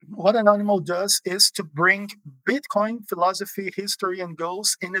what Annonymal does is to bring Bitcoin philosophy, history, and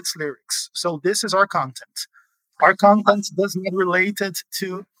goals in its lyrics. So this is our content. Our content does not relate it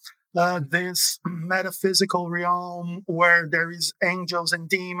to this metaphysical realm where there is angels and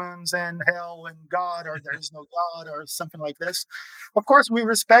demons and hell and God, or there is no God, or something like this. Of course, we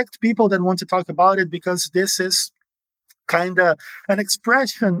respect people that want to talk about it because this is kind of an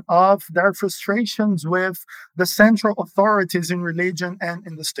expression of their frustrations with the central authorities in religion and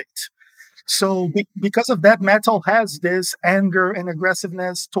in the state. So, because of that, metal has this anger and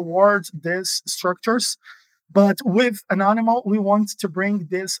aggressiveness towards these structures. But with Annonymal, we want to bring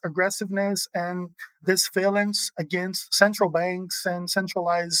this aggressiveness and these feelings against central banks and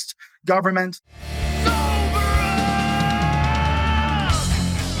centralized government.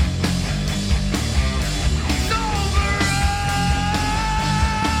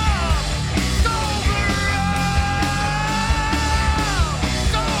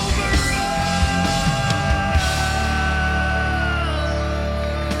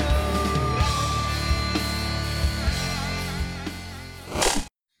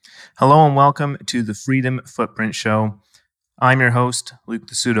 Hello and welcome to the Freedom Footprint Show. I'm your host, Luke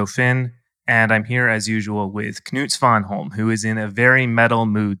the Pseudo Finn, and I'm here as usual with Knut Svanholm, who is in a very metal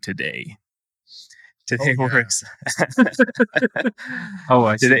mood today. Today works.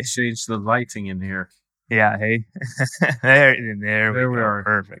 I should change the lighting in here. Yeah, hey. there we are.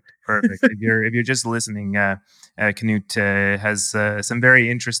 Perfect. if you're just listening, Knut has some very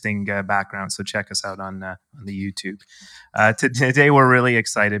interesting background, so check us out on the YouTube. Today we're really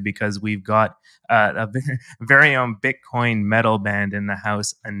excited because we've got a very own Bitcoin metal band in the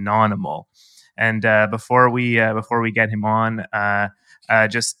house, Annonymal. And before we get him on,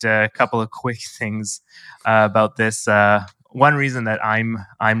 just a couple of quick things about this. One reason that I'm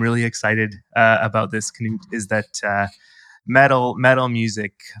really excited about this, Knut, is that metal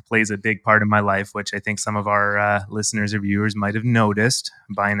music plays a big part in my life, which I think some of our listeners or viewers might have noticed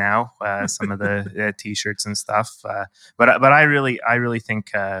by now. Some of the t-shirts and stuff, but I really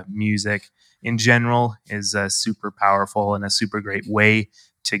think music in general is super powerful and a super great way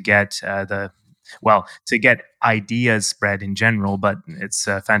to get to get ideas spread in general, but it's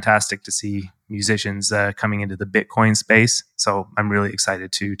fantastic to see musicians coming into the Bitcoin space. So I'm really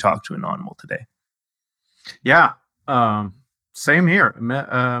excited to talk to Annonymal today. Yeah, same here.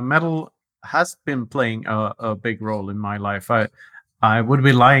 Metal has been playing a big role in my life. I would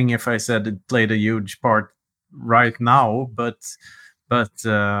be lying if I said it played a huge part right now, but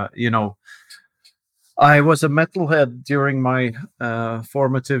I was a metalhead during my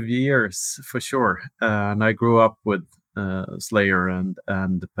formative years, for sure, and I grew up with Slayer and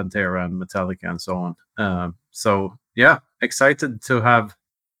Pantera and Metallica and so on. So yeah, excited to have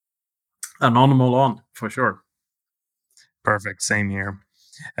Annonymal on for sure. Perfect. Same here.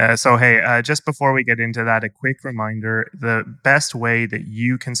 So hey, just before we get into that, a quick reminder: the best way that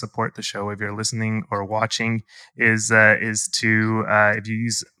you can support the show, if you're listening or watching, is to if you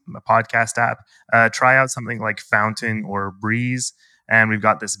use a podcast app, try out something like Fountain or Breeze. And we've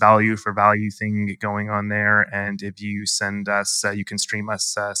got this value for value thing going on there. And if you send us, you can stream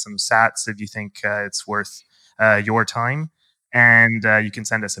us some sats if you think it's worth your time. And you can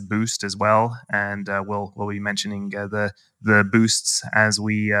send us a boost as well, and we'll be mentioning the boosts as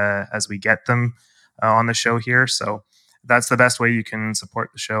we get them on the show here. So that's the best way you can support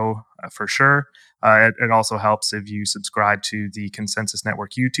the show for sure. It also helps if you subscribe to the Consensus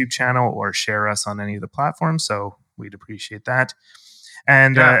Network YouTube channel or share us on any of the platforms. So we'd appreciate that.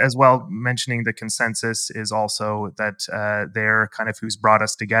 And as well, mentioning the Consensus is also that they're kind of who's brought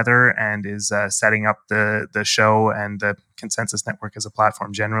us together and is setting up the show and the Consensus Network as a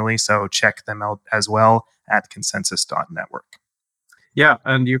platform generally. So check them out as well at consensus.network. Yeah,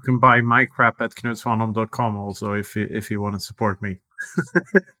 and you can buy my crap at knutsvanholm.com also if you want to support me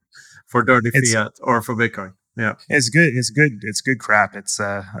for dirty fiat or for Bitcoin. Yeah, it's good. It's good crap. It's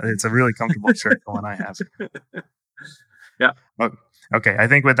a really comfortable shirt, the one I have. Yeah. Okay, I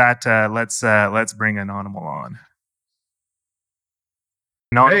think with that, let's bring Annonymal on.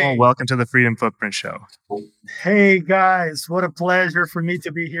 Annonymal, welcome to the Freedom Footprint Show. Hey guys, what a pleasure for me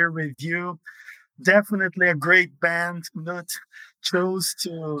to be here with you. Definitely a great band. Knut chose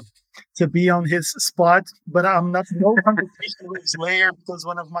to be on his spot, but I'm not no competition with Slayer because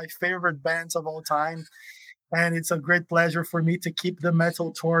one of my favorite bands of all time, and it's a great pleasure for me to keep the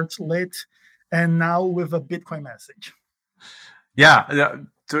metal torch lit, and now with a Bitcoin message. Yeah,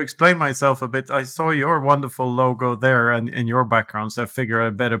 to explain myself a bit, I saw your wonderful logo there and in your background, so I figured I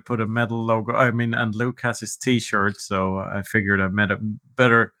better put a metal logo. I mean, and Luke has his t-shirt, so I figured I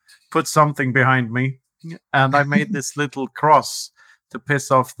better put something behind me. And I made this little cross to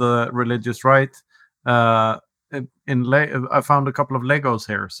piss off the religious right. Uh, I found a couple of Legos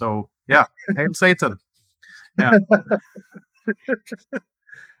here, so yeah, hail Satan. Yeah.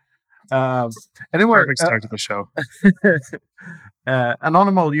 Um, anyway, Perfect start to the show.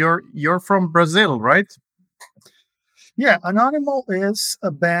 Annonymal, you're from Brazil, right? Yeah, Annonymal is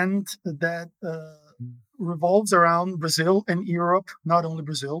a band that revolves around Brazil and Europe, not only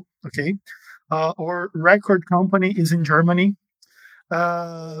Brazil. Okay, our record company is in Germany.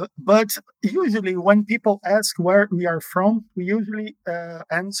 But usually, when people ask where we are from, we usually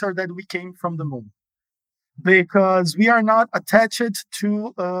answer that we came from the moon because we are not attached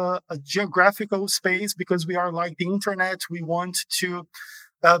to a geographical space because we are like the internet. We want to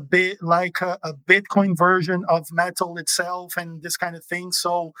be like a Bitcoin version of metal itself and this kind of thing.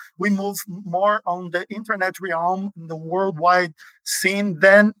 So we move more on the internet realm, in the worldwide scene,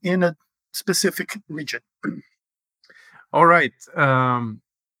 than in a specific region. All right. And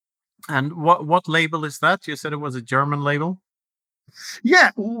what label is that? You said it was a German label.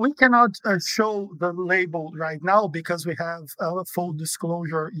 Yeah, we cannot show the label right now because we have full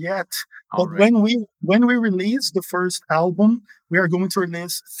disclosure yet. All But right. when we release the first album, we are going to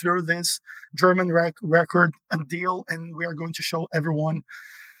release through this German record deal, and we are going to show everyone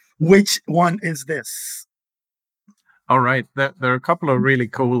which one is this. All right. There are a couple of really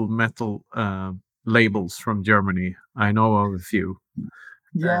cool metal labels from Germany. I know of a few.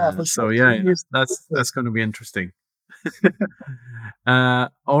 Yeah, for So sure. yeah, It is- that's going to be interesting.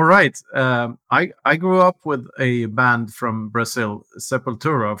 All right. I grew up with a band from Brazil,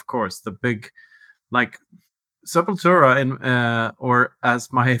 Sepultura, of course, the big like Sepultura, or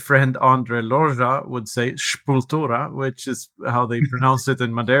as my friend Andre Loja would say, Spultura, which is how they pronounce it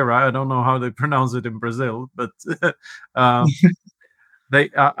in Madeira. I don't know how they pronounce it in Brazil, but um,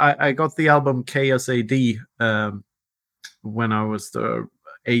 I got the album KSAD when I was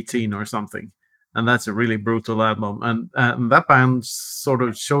 18 or something. And that's a really brutal album. And that band sort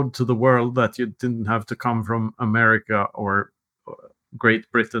of showed to the world that you didn't have to come from America or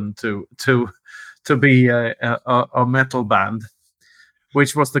Great Britain to be a metal band,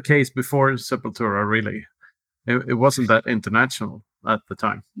 which was the case before Sepultura. Really, it wasn't that international at the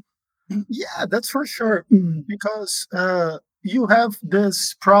time. Yeah, that's for sure. Because you have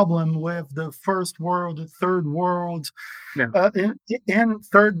this problem with the first world, the third world. Yeah. In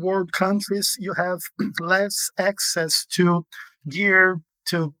third world countries, you have less access to gear,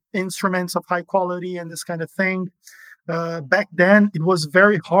 to instruments of high quality, and this kind of thing. Back then, it was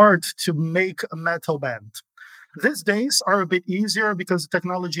very hard to make a metal band. These days are a bit easier because the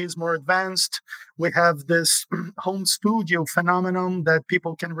technology is more advanced. We have this home studio phenomenon that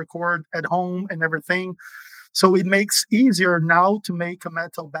people can record at home and everything. So it makes easier now to make a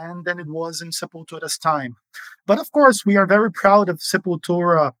metal band than it was in Sepultura's time. But of course, we are very proud of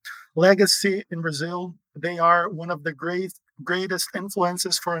Sepultura legacy in Brazil. They are one of the greatest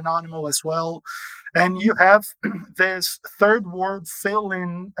influences for Anonymal as well. And you have this third world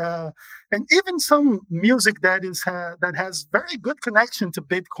fill-in, and even some music that has very good connection to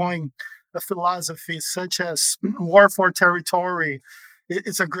Bitcoin philosophy, such as War for Territory.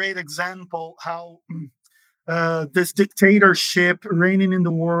 It's a great example how this dictatorship reigning in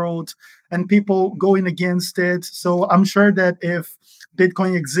the world and people going against it. So I'm sure that if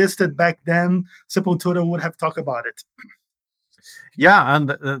Bitcoin existed back then, Sepultura would have talked about it. Yeah,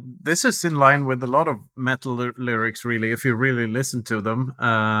 and this is in line with a lot of metal lyrics, really, if you really listen to them.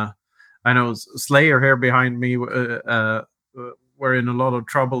 I know Slayer here behind me were in a lot of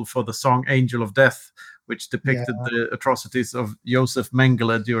trouble for the song Angel of Death, which Yeah, depicted the atrocities of Josef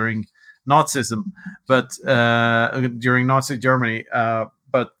Mengele during Nazism, but during Nazi Germany.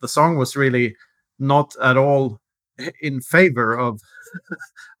 But the song was really not at all in favor of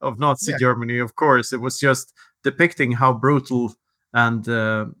of Nazi yeah, Germany. Of course, it was just depicting how brutal and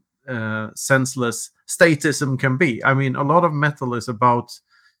senseless statism can be. I mean, a lot of metal is about,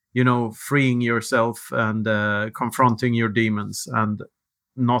 freeing yourself and confronting your demons and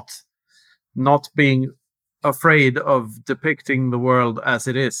not not being afraid of depicting the world as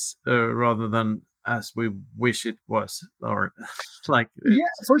it is, rather than as we wish it was, or like yeah,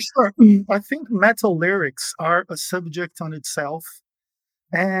 for sure. I think metal lyrics are a subject on itself.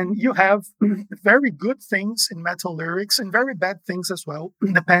 And you have very good things in metal lyrics and very bad things as well,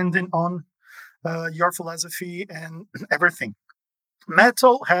 depending on your philosophy and everything.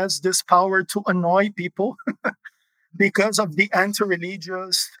 Metal has this power to annoy people because of the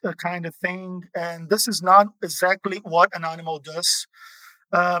anti-religious kind of thing, and this is not exactly what Anonymal does.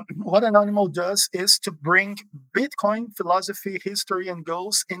 What Anonymal does is to bring Bitcoin philosophy, history, and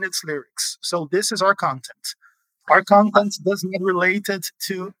goals in its lyrics. So this is our content. Our content does not relate it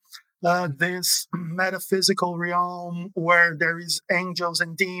to this metaphysical realm where there is angels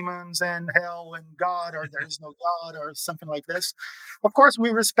and demons and hell and God, or there is no God, or something like this. Of course, we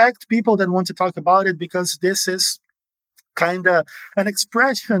respect people that want to talk about it because this is kind of an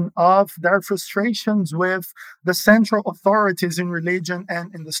expression of their frustrations with the central authorities in religion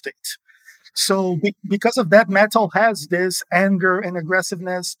and in the state. So, because of that, metal has this anger and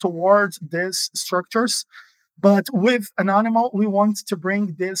aggressiveness towards these structures. But with Anonymal, we want to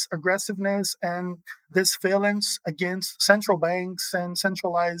bring this aggressiveness and these feelings against central banks and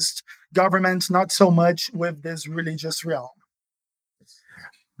centralized governments, not so much with this religious realm.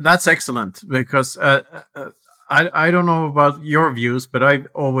 That's excellent because I don't know about your views, but I've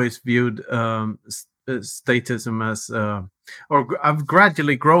always viewed statism as, I've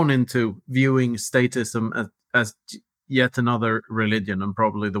gradually grown into viewing statism as yet another religion, and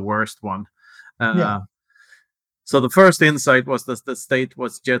probably the worst one. Yeah, So the first insight was that the state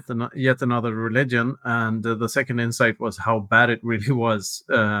was yet another religion, and the second insight was how bad it really was.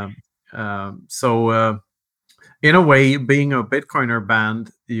 So in a way, being a Bitcoiner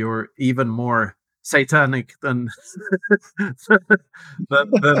band, you're even more satanic than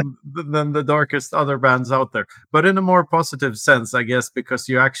than the darkest other bands out there. But in a more positive sense, I guess, because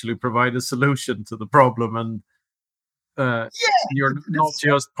you actually provide a solution to the problem, and you're not that's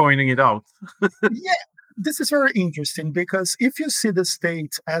just pointing it out. yeah. This is very interesting because if you see the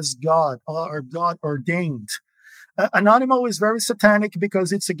state as God or God ordained, Anonymous is very satanic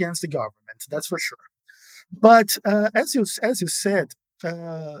because it's against the government. That's for sure. But as you said,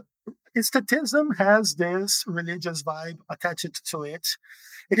 uh, statism has this religious vibe attached to it.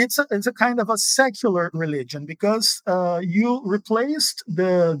 It's a kind of a secular religion because you replaced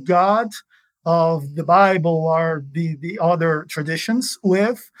the God of the Bible or the other traditions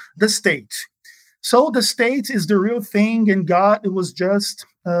with the state. So the state is the real thing, and God it was just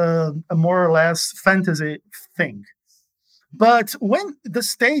a more or less fantasy thing. But when the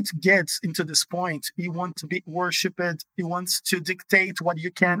state gets into this point, you want to be worshipped, he wants to dictate what you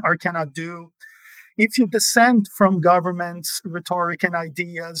can or cannot do. If you dissent from government's rhetoric and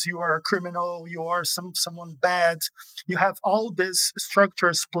ideas, you are a criminal, you are someone bad. You have all these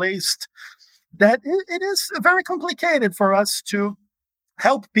structures placed that it is very complicated for us to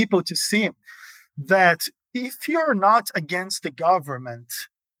help people to see that if you're not against the government,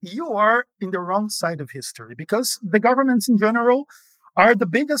 you are in the wrong side of history because the governments in general are the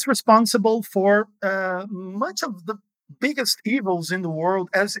biggest responsible for much of the biggest evils in the world.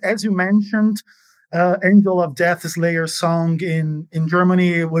 As you mentioned, Angel of Death Slayer song in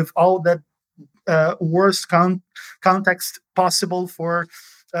Germany with all that worst context possible for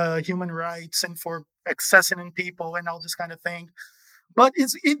human rights and for assassinating people and all this kind of thing. But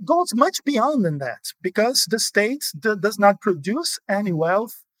it goes much beyond than that because the state does not produce any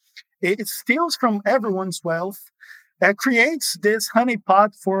wealth. It steals from everyone's wealth, creates this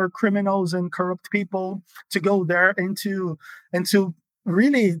honeypot for criminals and corrupt people to go there and to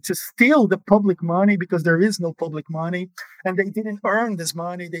really to steal the public money because there is no public money and they didn't earn this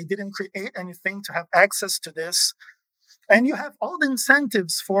money. They didn't create anything to have access to this. And you have all the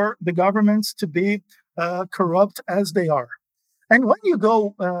incentives for the governments to be corrupt as they are. And when you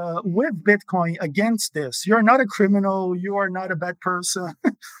go with Bitcoin against this, you're not a criminal, you are not a bad person.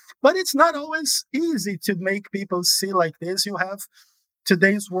 But it's not always easy to make people see like this. You have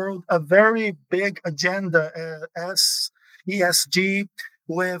today's world a very big agenda as ESG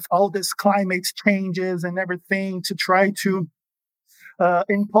with all this climate changes and everything to try to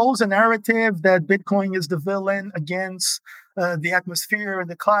impose a narrative that Bitcoin is the villain against the atmosphere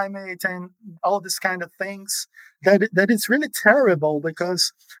and the climate and all this kind of things. That is really terrible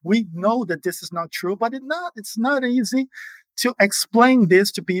because we know that this is not true, but it's not easy to explain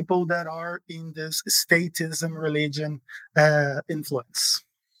this to people that are in this statism religion influence.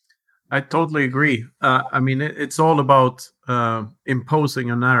 I totally agree. I mean, it's all about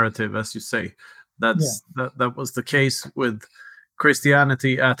imposing a narrative, as you say. Yeah, That was the case with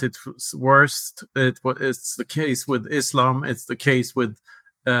Christianity at its worst. It's the case with Islam. It's the case with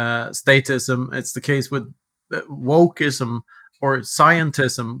statism. It's the case with wokeism or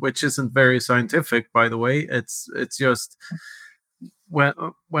scientism, which isn't very scientific, by the way. It's just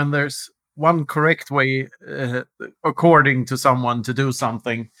when there's one correct way, according to someone, to do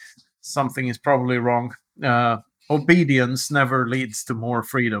something, something is probably wrong. Obedience never leads to more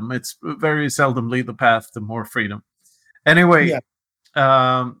freedom. It's very seldomly the path to more freedom. Anyway, yeah.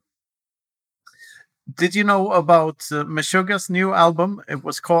 um, did you know about Meshuggah's new album? It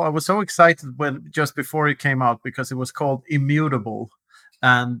was called. I was so excited when just before it came out because it was called Immutable,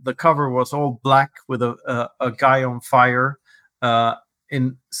 and the cover was all black with a guy on fire, uh,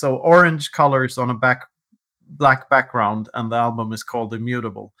 in so orange colors on a black background, and the album is called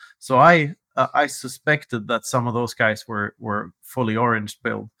Immutable. So I suspected that some of those guys were fully orange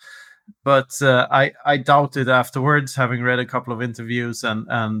built, but I doubted afterwards, having read a couple of interviews and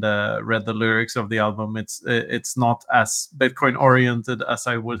read the lyrics of the album. It's not as Bitcoin oriented as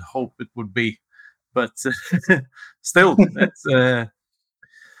I would hope it would be, but still, it's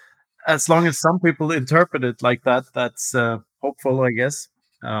as long as some people interpret it like that, that's hopeful, I guess.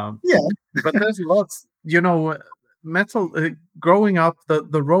 Um, Yeah, but there's lots, metal. Growing up,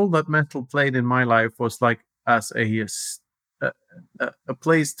 the role that metal played in my life was like as a, a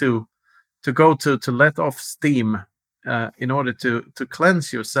place to go to let off steam, in order to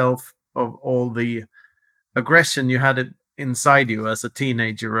cleanse yourself of all the aggression you had it inside you as a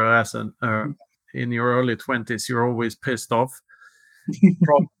teenager, or as an in your early 20s. You're always pissed off,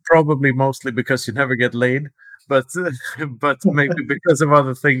 probably mostly because you never get laid, but but maybe because of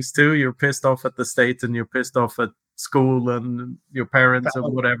other things too. You're pissed off at the state, and you're pissed off at school and your parents, and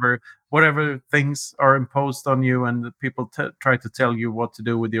whatever things are imposed on you, and the people try to tell you what to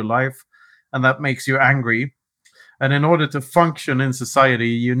do with your life, and that makes you angry. And in order to function in society,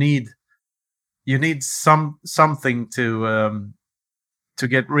 you need something to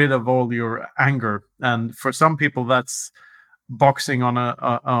get rid of all your anger. And for some people, that's boxing on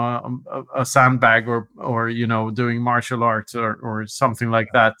a sandbag, or doing martial arts, or something like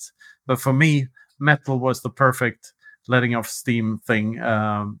that. But for me, metal was the perfect letting off steam thing.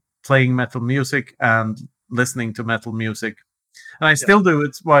 Playing metal music and listening to metal music, and I still do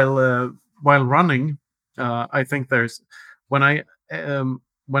it while running. I think there's when I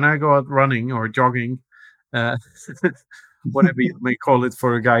when I go out running or jogging, uh, whatever you may call it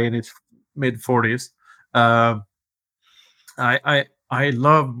for a guy in his mid 40s. Uh, I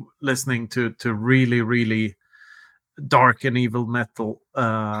love listening to really, really dark and evil metal,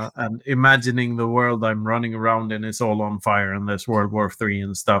 and imagining the world I'm running around in is all on fire, and there's World War III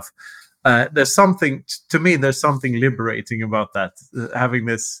and stuff. There's something to me. There's something liberating about that. Having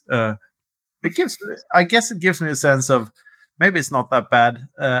this, I guess, it gives me a sense of maybe it's not that bad.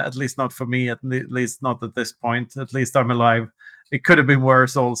 At least not for me. Least not at this point. At least I'm alive. It could have been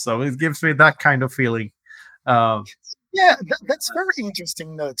worse. Also, it gives me that kind of feeling. Uh, yeah, that's very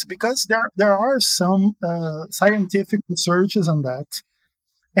interesting notes, because there are some scientific researches on that,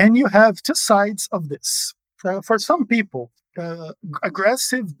 and you have two sides of this. For some people,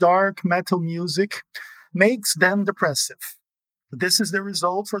 aggressive dark metal music makes them depressive. This is the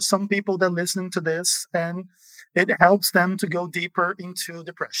result for some people that listen to this, and it helps them to go deeper into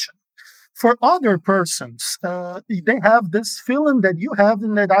depression. For other persons, they have this feeling that you have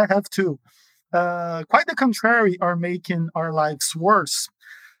and that I have too. Quite the contrary, are making our lives worse.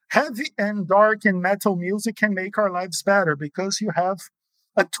 Heavy and dark and metal music can make our lives better, because you have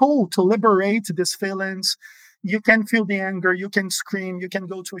a tool to liberate these feelings. You can feel the anger, you can scream, you can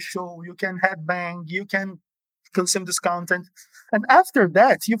go to a show, you can headbang, you can consume this content. And after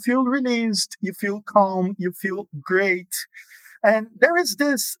that, you feel released, you feel calm, you feel great. And there is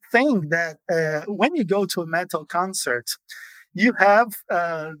this thing that when you go to a metal concert, you have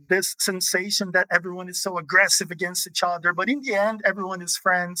this sensation that everyone is so aggressive against each other, but in the end, everyone is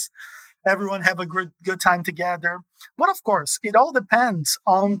friends. Everyone have a good time together. But of course, it all depends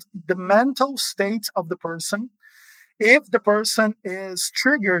on the mental state of the person. If the person is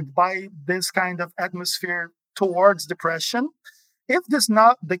triggered by this kind of atmosphere towards depression, if this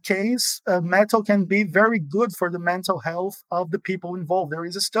not the case, metal can be very good for the mental health of the people involved. There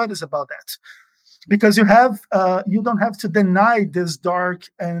is studies about that, because you don't have to deny this dark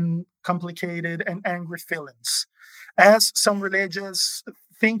and complicated and angry feelings, as some religions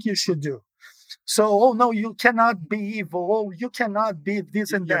think you should do. So, oh no, you cannot be evil. Oh, you cannot be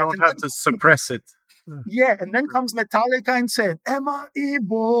this and you that. don't And have then, to suppress it. yeah, and then comes Metallica and said, "Am I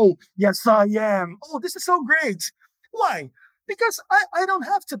evil? Yes, I am." Oh, this is so great. Why? Because I don't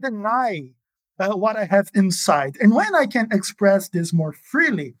have to deny what I have inside. And when I can express this more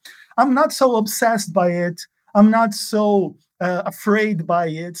freely, I'm not so obsessed by it. I'm not so afraid by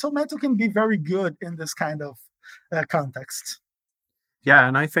it. So metal can be very good in this kind of context. Yeah,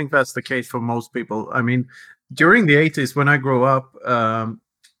 and I think that's the case for most people. I mean, during the 80s, when I grew up,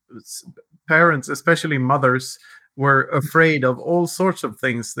 s- parents, especially mothers, were afraid of all sorts of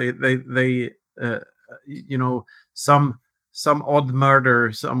things. They you know, some some odd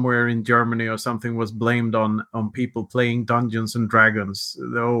murder somewhere in Germany or something was blamed on people playing Dungeons and Dragons.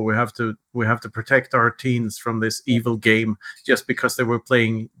 Oh, we have to protect our teens from this evil game just because they were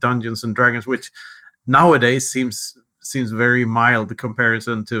playing Dungeons and Dragons, which nowadays seems seems very mild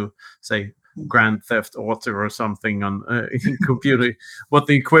comparison to, say, Grand Theft Auto or something on in computer, what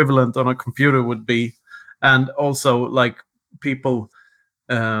the equivalent on a computer would be, and also like people.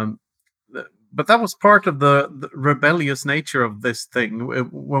 Um, but that was part of the rebellious nature of this thing.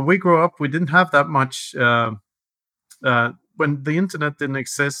 When we grew up, we didn't have that much. When the internet didn't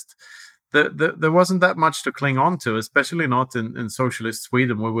exist, there wasn't that much to cling on to, especially not in socialist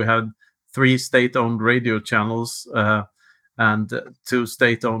Sweden, where we had three state-owned radio channels and two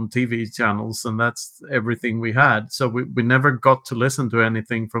state-owned TV channels, and that's everything we had. So we never got to listen to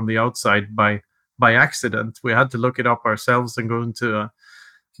anything from the outside by accident. We had to look it up ourselves and go into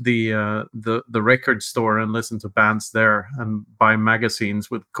the record store and listen to bands there and buy magazines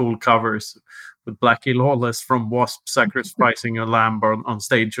with cool covers with Blackie Lawless from Wasp sacrificing a lamb on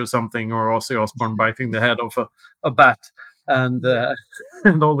stage or something, or Ozzy Osbourne biting the head off a bat, and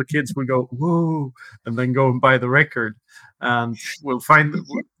and all the kids would go woo, and then go and buy the record, and we'll find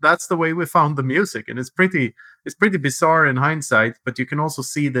that's the way we found the music, and it's pretty bizarre in hindsight, but you can also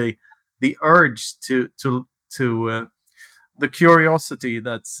see the urge to the curiosity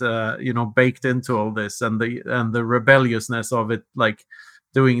that's baked into all this, and the rebelliousness of it, like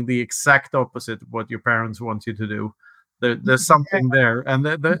doing the exact opposite of what your parents want you to do. There's something there, and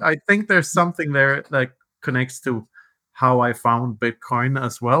I think there's something there that connects to how I found Bitcoin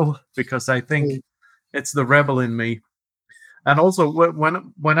as well, because I think it's the rebel in me. And also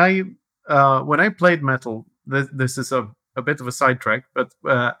when I played metal, this is a bit of a sidetrack, but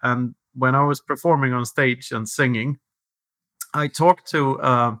and when I was performing on stage and singing, I talked to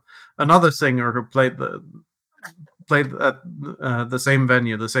another singer who played at the same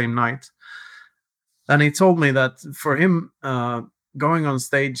venue the same night, and he told me that for him, going on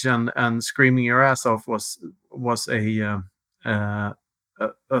stage and screaming your ass off was uh,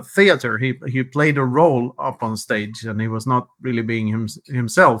 a theater. He played a role up on stage, and he was not really being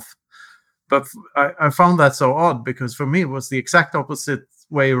himself. But I found that so odd, because for me it was the exact opposite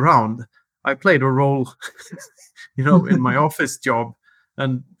way around. I played a role, in my office job,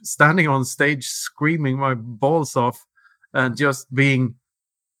 and standing on stage screaming my balls off and just being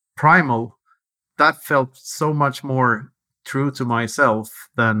primal. That felt so much more true to myself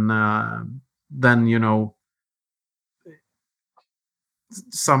than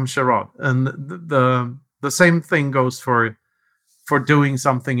some charade. And the same thing goes for doing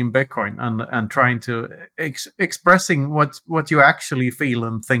something in Bitcoin and trying to expressing what you actually feel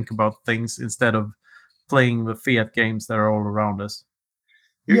and think about things, instead of playing the fiat games that are all around us.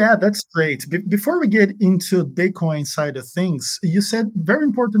 Yeah, that's great. Before we get into Bitcoin side of things, you said very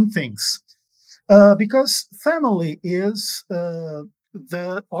important things. Because family is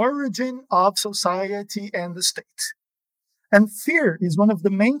the origin of society and the state. And fear is one of the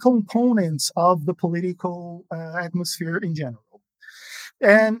main components of the political atmosphere in general.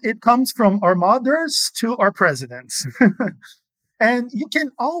 And it comes from our mothers to our presidents. And you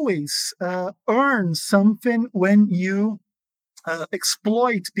can always earn something when you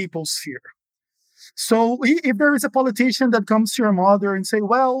exploit people's fear. So if there is a politician that comes to your mother and say,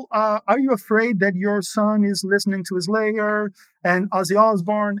 well, are you afraid that your son is listening to Slayer and Ozzy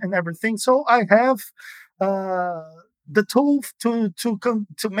Osbourne and everything? So I have uh, the tool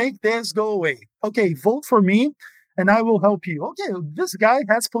to make this go away. Okay, vote for me and I will help you. Okay, this guy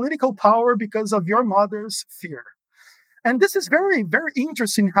has political power because of your mother's fear. And this is very, very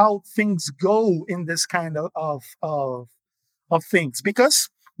interesting how things go in this kind of things, because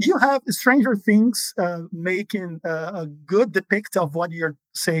you have Stranger Things making a good depict of what you're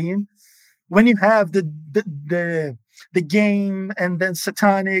saying. When you have the game, and then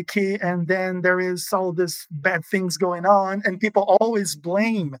satanic, and then there is all this bad things going on, and people always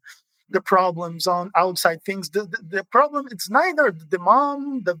blame the problems on outside things. The problem, it's neither the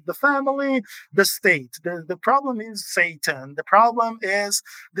mom, the family, the state. The problem is Satan. The problem is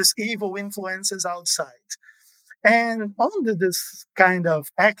this evil influences outside. And only this kind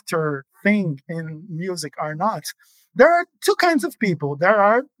of actor thing in music are not. There are two kinds of people. There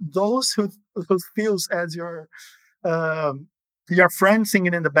are those who feels as your friend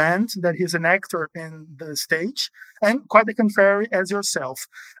singing in the band, that he's an actor in the stage, and quite the contrary as yourself.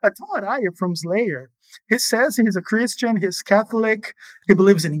 Tom Araya from Slayer, he says he's a Christian, he's Catholic, he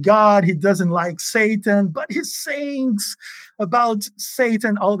believes in God, he doesn't like Satan, but he sings about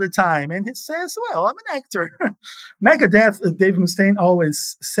Satan all the time. And he says, well, I'm an actor. Megadeth, Dave Mustaine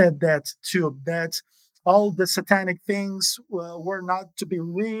always said that too, that all the satanic things were not to be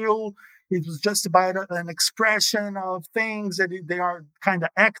real. It was just about an expression of things, that they are kind of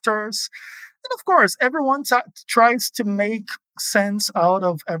actors. And of course, everyone tries to make sense out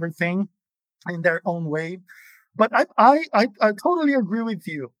of everything in their own way. But I totally agree with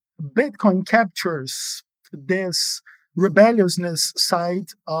you. Bitcoin captures this rebelliousness side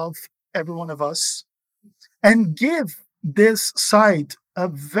of every one of us and give this side a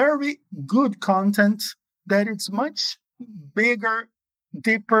very good content that it's much bigger,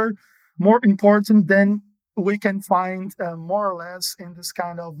 deeper, more important than we can find more or less in this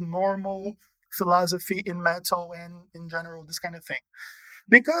kind of normal philosophy in metal and in general, this kind of thing.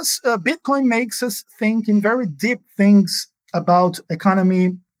 Because Bitcoin makes us think in very deep things about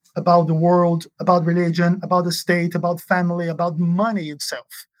economy, about the world, about religion, about the state, about family, about money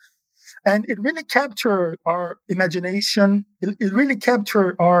itself. And it really captured our imagination. It really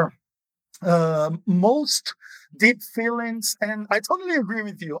captured our most deep feelings. And I totally agree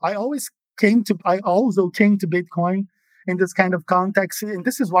with you. I also came to Bitcoin in this kind of context. And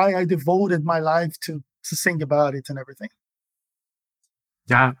this is why I devoted my life to sing about it and everything.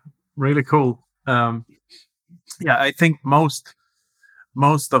 Yeah, really cool. Yeah, I think most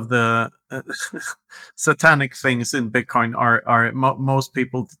of the satanic things in Bitcoin are most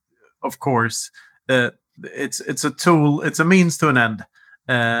people, of course. It's a tool. It's a means to an end.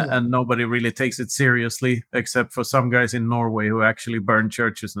 Yeah. And nobody really takes it seriously, except for some guys in Norway who actually burn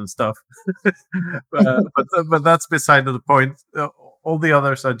churches and stuff. But that's beside the point. All the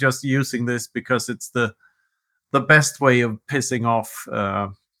others are just using this because it's the best way of pissing off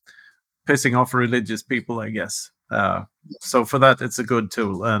religious people, I guess. So for that, it's a good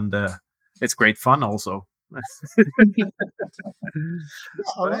tool, and it's great fun also. a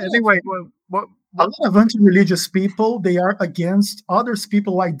But lot of anyway, what anti-religious people, they are against others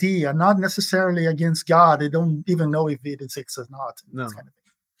people idea, not necessarily against God. They don't even know if it exists or not. This no. kind of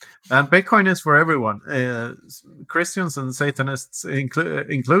thing. And Bitcoin is for everyone, Christians and Satanists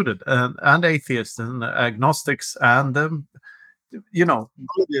included, and atheists and agnostics, and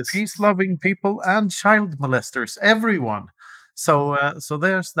Yes. peace-loving people and child molesters, everyone. So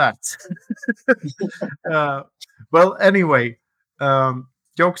there's that. uh, well, anyway,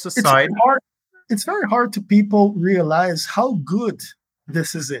 jokes It's aside, very hard. It's very hard to people realize how good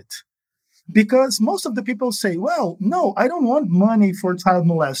this is it. Because most of the people say, well, no, I don't want money for child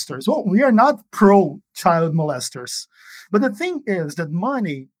molesters. Well, we are not pro child molesters. But the thing is that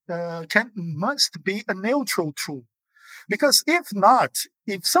money must be a neutral tool. Because if not,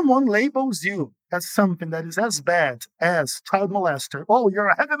 if someone labels you as something that is as bad as child molester, oh, you're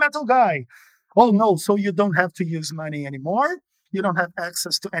a heavy metal guy. Oh, no, so you don't have to use money anymore. You don't have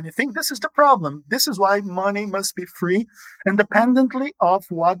access to anything. This is the problem. This is why money must be free, independently of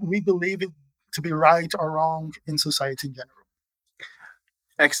what we believe it to be right or wrong in society in general.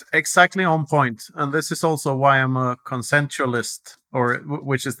 exactly on point. And this is also why I'm a consensualist, or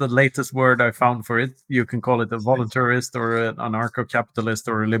which is the latest word I found for it. You can call it a voluntarist or an anarcho-capitalist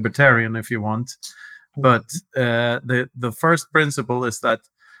or a libertarian if you want. But the first principle is that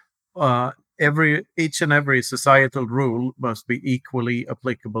each and every societal rule must be equally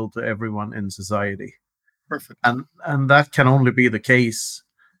applicable to everyone in society, Perfect. and that can only be the case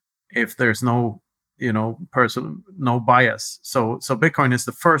if there's no no bias. So Bitcoin is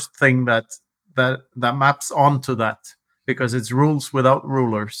the first thing that maps onto that, because it's rules without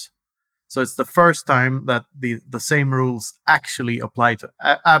rulers. So it's the first time that the same rules actually apply to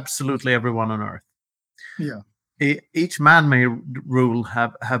absolutely everyone on earth. Yeah. Each man-made rule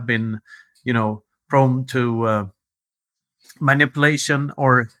have been prone to manipulation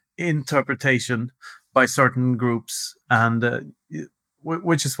or interpretation by certain groups, and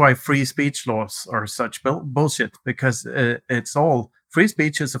which is why free speech laws are such bullshit, because it's all free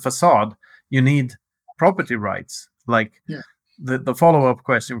speech is a facade. You need property rights, like Yeah. the follow-up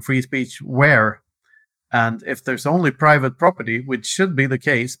question, free speech where? And if there's only private property, which should be the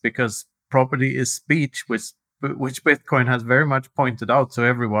case because property is speech, which Bitcoin has very much pointed out to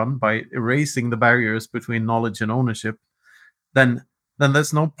everyone by erasing the barriers between knowledge and ownership, then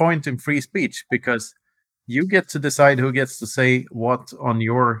there's no point in free speech, because you get to decide who gets to say what on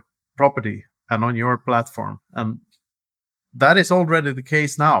your property and on your platform. And that is already the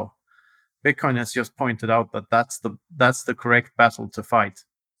case now. Bitcoin has just pointed out that that's the correct battle to fight.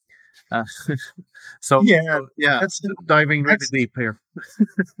 Uh, Yeah. yeah, That's diving really that's deep here.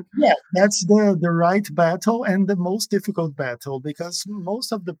 Yeah, that's the right battle and the most difficult battle, because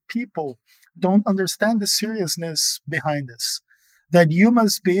most of the people don't understand the seriousness behind this. That you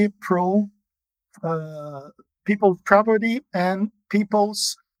must be pro uh, people's property and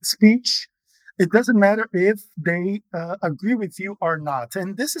people's speech. It doesn't matter if they agree with you or not.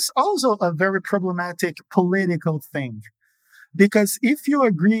 And this is also a very problematic political thing. Because if you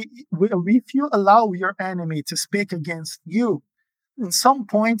allow your enemy to speak against you, in some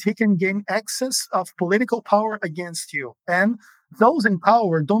point he can gain access of political power against you. And those in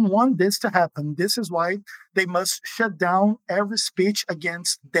power don't want this to happen. This is why they must shut down every speech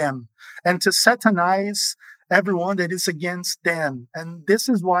against them and to satanize everyone that is against them. And this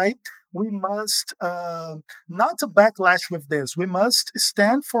is why we must not to backlash with this. We must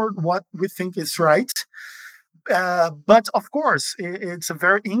stand for what we think is right. But of course, it's a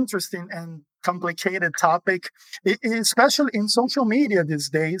very interesting and complicated topic, especially in social media these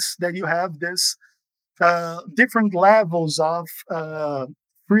days, that you have this different levels of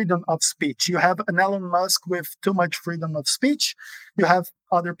freedom of speech. You have an Elon Musk with too much freedom of speech. You have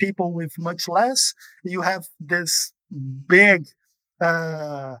other people with much less. You have this big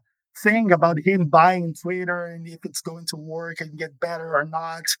uh, thing about him buying Twitter and if it's going to work and get better or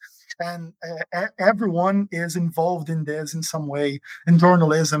not. And everyone is involved in this in some way in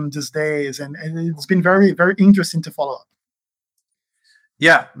journalism these days. And it's been very, very interesting to follow up.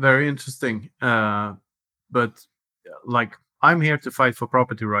 Yeah, very interesting. But like, I'm here to fight for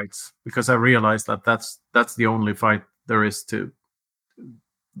property rights because I realize that that's the only fight there is to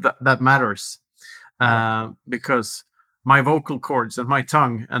that matters. Because my vocal cords and my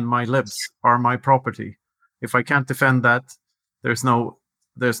tongue and my lips are my property. If I can't defend that, there's no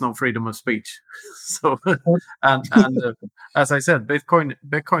freedom of speech. So, and as I said,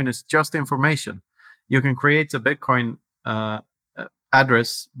 Bitcoin is just information. You can create a Bitcoin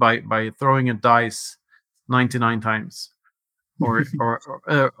address by throwing a dice 99 times, or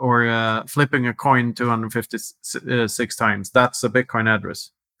flipping a coin 256 times. That's a Bitcoin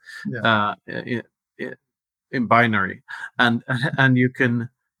address. Yeah. In binary, and you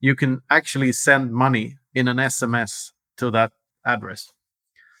can actually send money in an SMS to that address.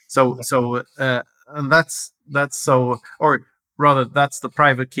 And that's so, or rather, that's the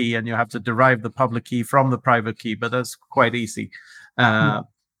private key, and you have to derive the public key from the private key, but that's quite easy. uh,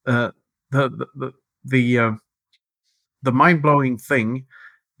 uh, the the mind-blowing thing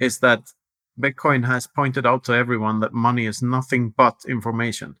is that Bitcoin has pointed out to everyone that money is nothing but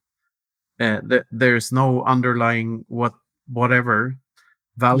information. There's no underlying whatever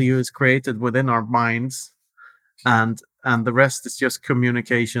value is created within our minds, and the rest is just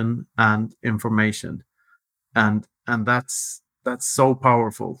communication and information, and that's so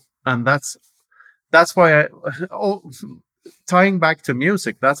powerful, and that's why tying back to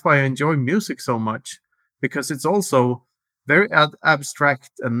music, that's why I enjoy music so much, because it's also very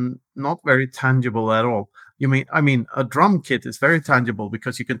abstract and not very tangible at all. I mean, a drum kit is very tangible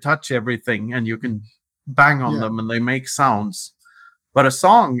because you can touch everything and you can bang on Yeah. them and they make sounds. But a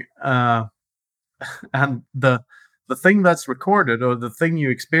song, and the thing that's recorded, or the thing you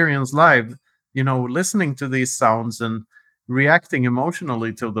experience live, listening to these sounds and reacting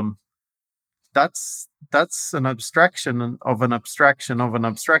emotionally to them, that's an abstraction of an abstraction of an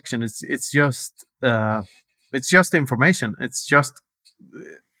abstraction. It's just information. It's just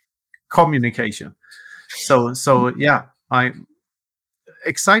communication. So yeah, I'm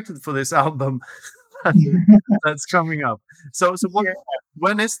excited for this album that's coming up. So Yeah.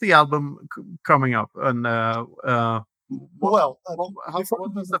 when is the album coming up, and Well,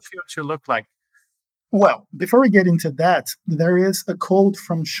 what does the future look like? well, before we get into that, there is a quote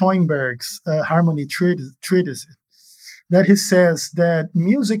from Schoenberg's Harmony Treatise that he says that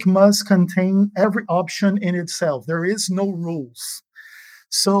music must contain every option in itself. There is no rules.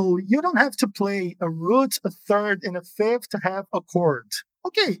 So you don't have to play a root, a third, and a fifth to have a chord.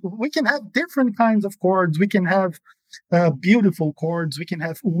 Okay, we can have different kinds of chords. We can have beautiful chords. We can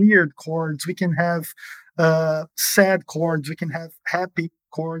have weird chords. We can have sad chords. We can have happy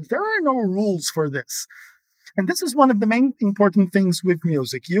chords. There are no rules for this. And this is one of the main important things with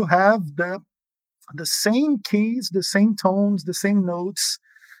music. You have the same keys, the same tones, the same notes,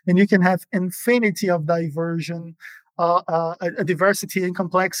 and you can have infinity of diversion, a diversity and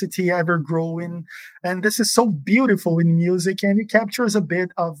complexity ever growing. And this is so beautiful in music, and it captures a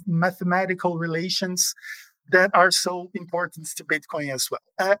bit of mathematical relations that are so important to Bitcoin as well.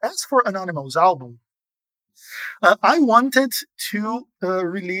 As for Anonymal's album, I wanted to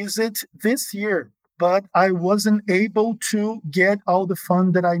release it this year, but I wasn't able to get all the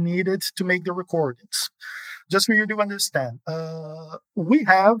fund that I needed to make the recordings. Just for you to understand, we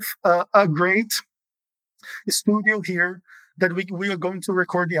have a great studio here that we are going to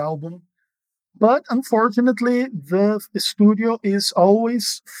record the album. But unfortunately, the studio is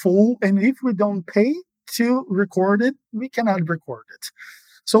always full. And if we don't pay to record it, we cannot record it.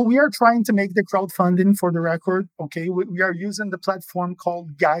 So we are trying to make the crowdfunding for the record. Okay, we are using the platform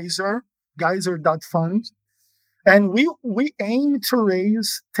called Geyser.fund. And we aim to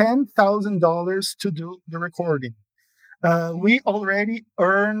raise $10,000 to do the recording. We already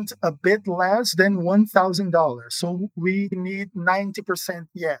earned a bit less than $1,000. So we need 90%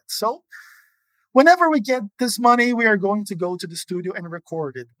 yet. So whenever we get this money, we are going to go to the studio and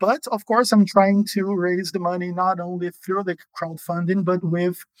record it. But of course, I'm trying to raise the money not only through the crowdfunding, but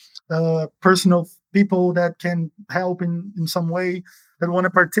with personal people that can help in some way, that want to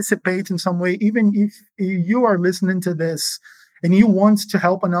participate in some way. Even if you are listening to this and you want to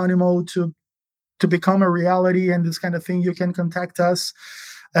help Anonymal to become a reality and this kind of thing, you can contact us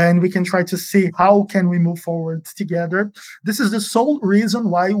and we can try to see how can we move forward together. This is the sole reason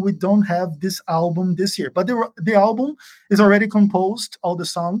why we don't have this album this year, but the album is already composed, all the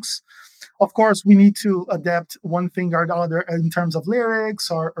songs. Of course, we need to adapt one thing or the other in terms of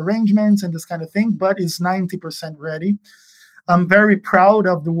lyrics or arrangements and this kind of thing, but it's 90% ready. I'm very proud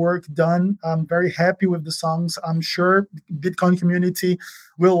of the work done. I'm very happy with the songs. I'm sure Bitcoin community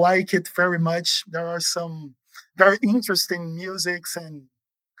will like it very much. There are some very interesting musics and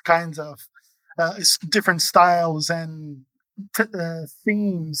kinds of different styles and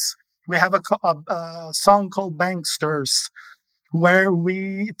themes. We have a song called Banksters, where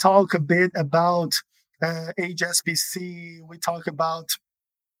we talk a bit about HSBC. We talk about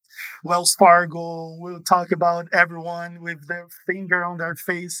Wells Fargo. We'll talk about everyone with their finger on their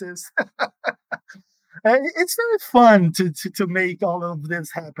faces. It's very fun to make all of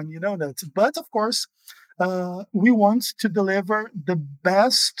this happen, you know that. But of course, we want to deliver the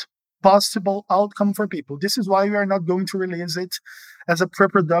best possible outcome for people. This is why we are not going to release it as a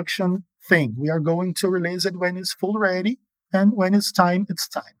pre-production thing. We are going to release it when it's full ready, and when it's time, it's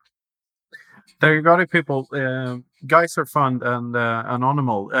time. There you got it, people. Geyser Fund and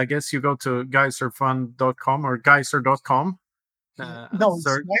Annonymal. I guess you go to geyserfund.com or geyser.com. No, it's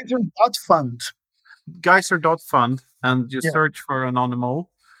Search Geyser.fund. geyser.fund and you Yeah, search for Annonymal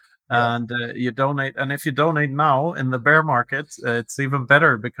yeah, and you donate. And if you donate now in the bear market, it's even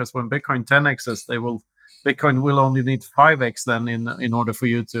better because when Bitcoin 10x's, Bitcoin will only need 5x then in order for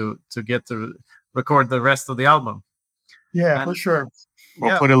you to get to record the rest of the album. yeah, for And sure.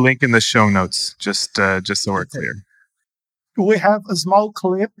 We'll yeah, put a link in the show notes, just so we're Okay. clear. We have a small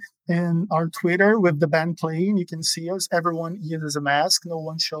clip in our Twitter with the band playing. You can see us. Everyone uses a mask. No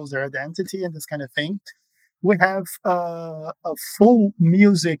one shows their identity and this kind of thing. We have a full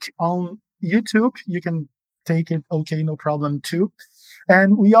music on YouTube. You can take it, okay, no problem too.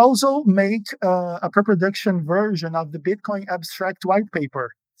 And we also make a pre-production version of the Bitcoin Abstract white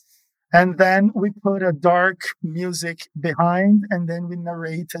paper. And then we put a dark music behind, and then we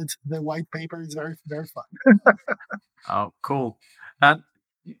narrated the white paper. It's very, very fun. oh, cool. And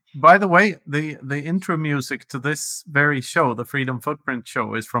by the way, the intro music to this very show, the Freedom Footprint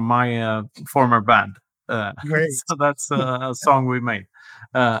show, is from my former band. Great. So that's a song we made.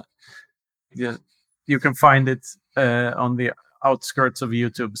 Uh, yeah, you can find it on the outskirts of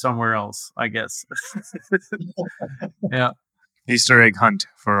YouTube somewhere else, I guess. Yeah, Easter egg hunt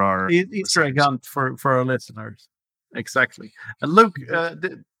for our Easter egg listeners. hunt for our listeners. Exactly. And Luke,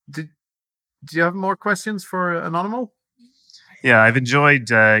 did do you have more questions for Anonymal? Yeah, I've enjoyed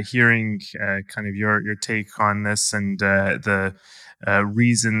hearing kind of your take on this and the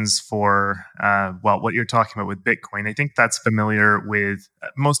reasons for what you're talking about with Bitcoin. I think that's familiar with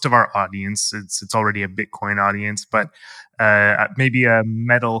most of our audience. It's already a Bitcoin audience, but maybe a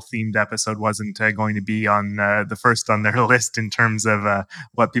metal themed episode wasn't going to be on the first on their list in terms of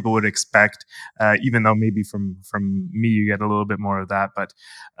what people would expect. Even though maybe from me you get a little bit more of that, but.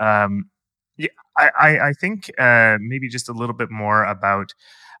 Yeah, I think maybe just a little bit more about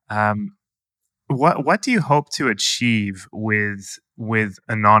um, what do you hope to achieve with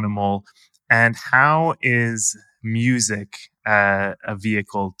Anonymal, and how is music a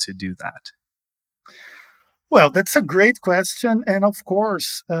vehicle to do that? Well, that's a great question. And of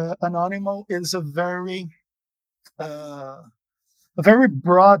course, Anonymal is uh, a very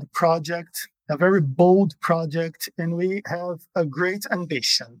broad project, a very bold project, and we have a great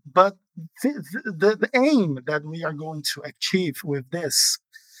ambition. But the aim that we are going to achieve with this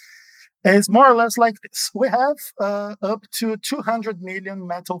is more or less like this. We have up to 200 million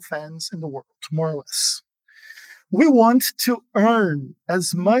metal fans in the world, more or less. We want to earn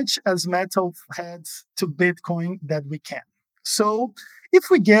as much as metal heads to Bitcoin that we can. So if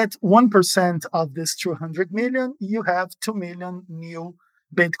we get 1% of this 200 million, you have 2 million new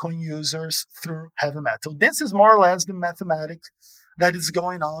Bitcoin users through heavy metal. This is more or less the mathematics that is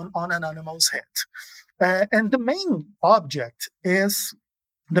going on an animal's head. And the main object is,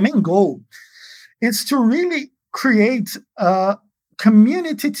 the main goal is to really create a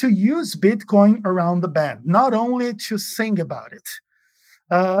community to use Bitcoin around the band, not only to sing about it.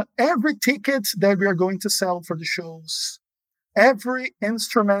 Every ticket that we are going to sell for the shows, every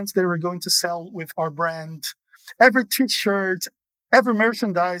instrument that we're going to sell with our brand, every t-shirt, every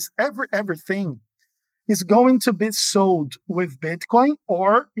merchandise, everything is going to be sold with Bitcoin,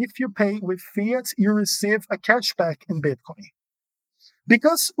 or if you pay with fiat, you receive a cashback in Bitcoin.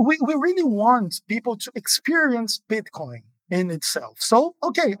 Because we really want people to experience Bitcoin in itself. So,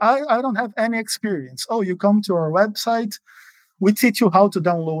 okay, I don't have any experience. Oh, you come to our website, we teach you how to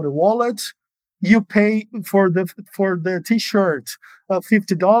download a wallet. You pay for the T-shirt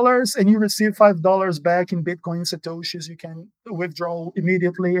 $50, and you receive $5 back in Bitcoin satoshis. You can withdraw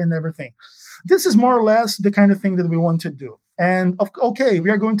immediately and everything. This is more or less the kind of thing that we want to do. And okay,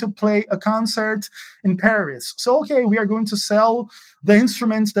 we are going to play a concert in Paris. So okay, we are going to sell the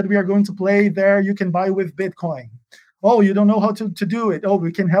instruments that we are going to play there. You can buy with Bitcoin. Oh, you don't know how to do it. Oh,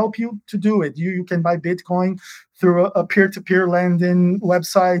 we can help you to do it. You can buy Bitcoin through a peer-to-peer lending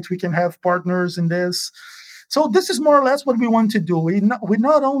website. We can have partners in this. So this is more or less what we want to do. We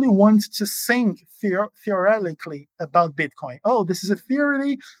not only want to think theoretically about Bitcoin. Oh, this is a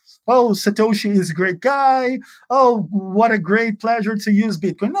theory. Oh, Satoshi is a great guy. Oh, what a great pleasure to use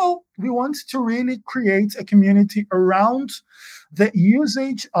Bitcoin. No, we want to really create a community around the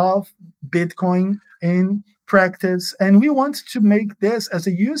usage of Bitcoin in practice. And we want to make this as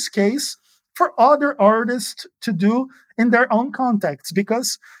a use case for other artists to do in their own context,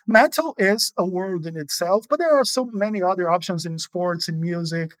 because metal is a world in itself, but there are so many other options in sports and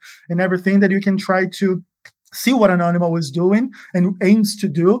music and everything that you can try to see what Annonymal is doing and aims to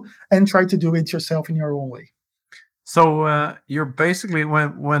do, and try to do it yourself in your own way. So you're basically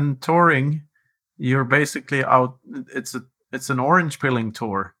when touring, you're basically out. It's an orange pilling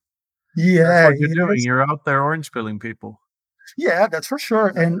tour. That's Yeah, what you're doing. You're out there orange pilling people. yeah, that's for sure.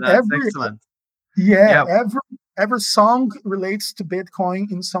 And That's excellent. yeah, Yeah. every song relates to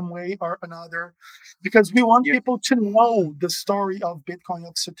Bitcoin in some way or another, because we want You, people to know the story of Bitcoin,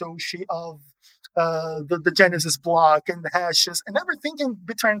 of Satoshi, of the Genesis block and the hashes, and everything can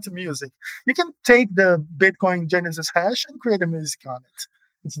be turned to music. You can take the Bitcoin Genesis hash and create a music on it.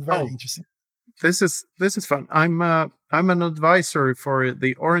 It's very oh, interesting. this is fun. I'm an advisor for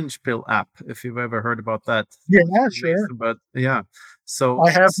the Orange Pill app. If you've ever heard about that, Yeah, sure. but yeah. So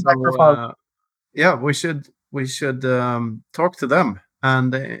I have my so profile. yeah, we should talk to them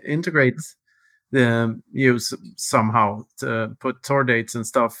and integrate the use somehow to put tour dates and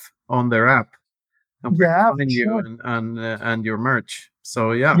stuff on their app and where to Yeah, for find you sure. and your merch.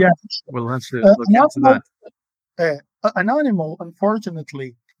 So yeah, Yeah, for sure. we'll have to look into Anonymous, that. Anonymous,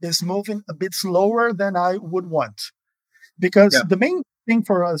 unfortunately, is moving a bit slower than I would want, because Yeah. the main thing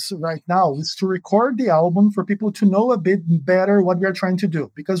for us right now is to record the album for people to know a bit better what we are trying to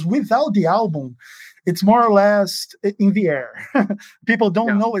do. Because without the album, it's more or less in the air. People don't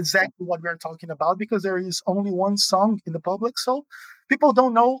Yeah. know exactly what we are talking about, because there is only one song in the public, so people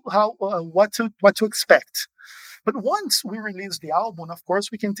don't know how what to expect. But once we release the album, of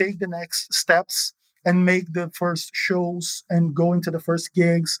course, we can take the next steps and make the first shows and go into the first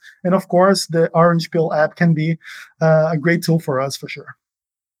gigs. And of course, the Orange Pill app can be a great tool for us for sure.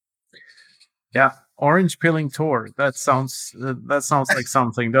 Yeah. Orange pilling tour. That sounds like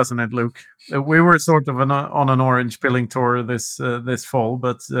something, doesn't it, Luke? We were sort of on an orange pilling tour this fall,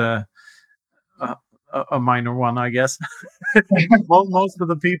 but a, a minor one, I guess. Most of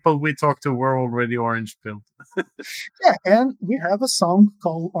the people we talked to were already orange pilled. Yeah, and we have a song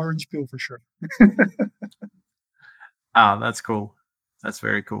called Orange Pill for sure. Ah, that's cool. That's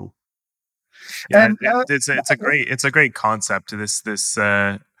very cool. Yeah, And it's a great concept. This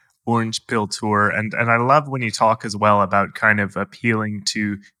orange pill tour, and I love when you talk as well about kind of appealing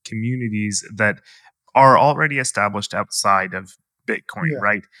to communities that are already established outside of Bitcoin, yeah,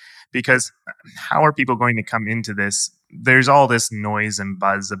 right? Because how are people going to come into this? There's all this noise and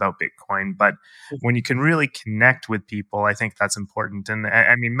buzz about Bitcoin, but when you can really connect with people, I think that's important. And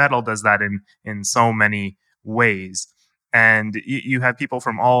I mean, metal does that in so many ways. And you have people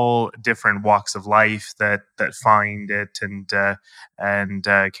from all different walks of life that find it and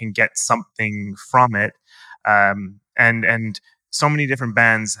can get something from it. And so many different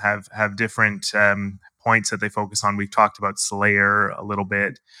bands have different points that they focus on. We've talked about Slayer a little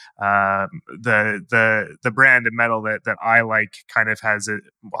bit. The brand of metal that I like kind of has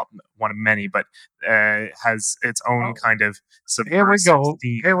well, one of many, but has its own Oh, kind of here we subversive go.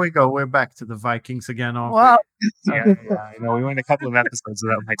 theme. Here we go. We're back to the Vikings again, aren't we? wow. Yeah, yeah, I know. We went a couple of episodes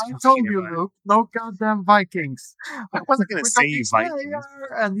without my I talking told you, about it. No goddamn Vikings. I wasn't going to We're say talking Vikings.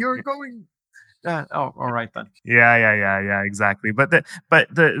 Slayer, and you're going. All right then. Yeah, exactly. But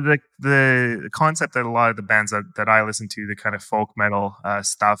the concept that a lot of the bands that I listen to, the kind of folk metal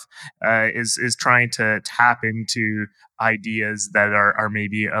stuff, is trying to tap into ideas that are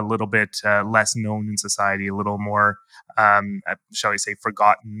maybe a little bit less known in society, a little more, shall we say,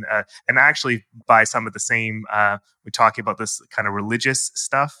 forgotten, and actually by some of the same. We're talking about this kind of religious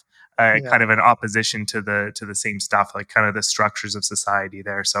stuff. Yeah. Kind of an opposition to the same stuff, like kind of the structures of society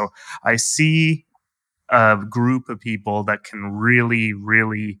there. So I see a group of people that can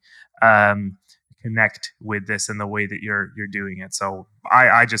really um, connect with this in the way that you're doing it. So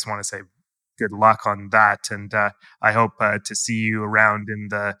I just want to say good luck on that, and I hope to see you around in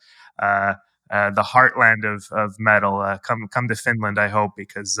uh, the heartland of metal. Come to Finland, I hope,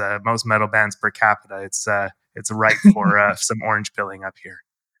 because most metal bands per capita, it's ripe for some orange pilling up here.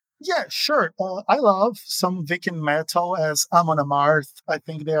 Yeah, sure. I love some Viking metal as Annonymal. I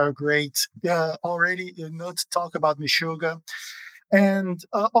think they are great. Already, to talk about Meshuggah. And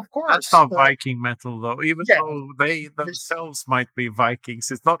of That's course, not Viking metal, though. Even yeah, though they themselves might be Vikings,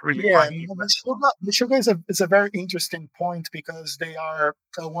 it's not really yeah, Viking no, metal. Meshuggah is a very interesting point because they are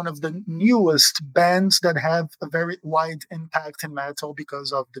one of the newest bands that have a very wide impact in metal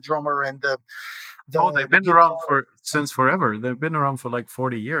because of the drummer and Oh, they've the been around guitar. for since forever. They've been around for like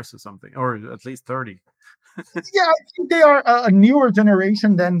 40 years or something, or at least 30. Yeah, I think they are a newer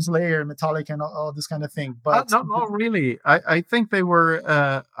generation than Slayer, Metallica, and all this kind of thing. But No, not really. I think they were.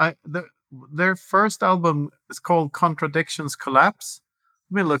 Their first album is called Contradictions Collapse.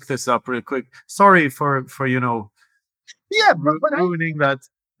 Let me look this up real quick. Sorry for yeah, but I ruining that.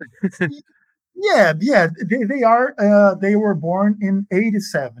 yeah, they were born in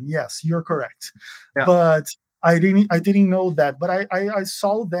 '87. Yes, you're correct. Yeah, But I didn't know that. But I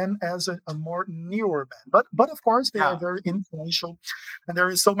saw them as a more newer band. But of course they are yeah. very influential, and there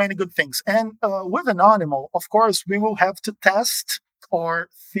is so many good things. And with Anonymal, of course, we will have to test our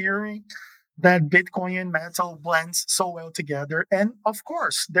theory that Bitcoin and metal blends so well together. And of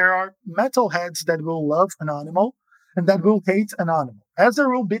course, there are metalheads that will love Anonymal and that will hate Anonymal. As there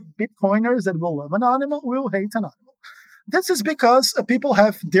will be Bitcoiners that will love Anonymal, will hate Anonymal. This is because people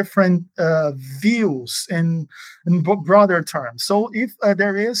have different views in broader terms. So if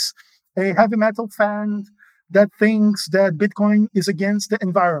there is a heavy metal fan that thinks that Bitcoin is against the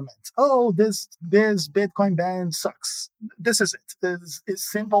environment, oh, this Bitcoin band sucks. This is it. It's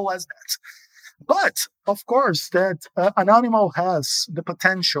simple as that. But of course, that Anonymal has the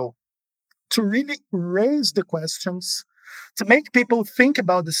potential to really raise the questions, to make people think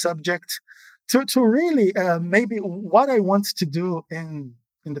about the subject, to really maybe what I want to do in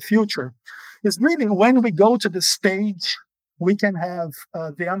the future is really when we go to the stage, we can have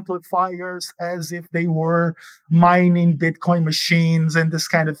the amplifiers as if they were mining Bitcoin machines and this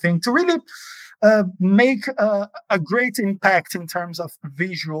kind of thing to really make a great impact in terms of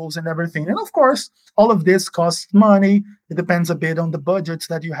visuals and everything. And of course, all of this costs money. It depends a bit on the budgets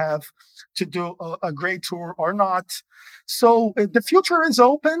that you have to do a great tour or not. So the future is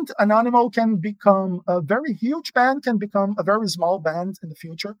open. Anonymal can become a very huge band, can become a very small band in the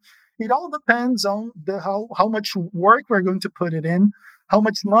future. It all depends on how much work we're going to put it in, how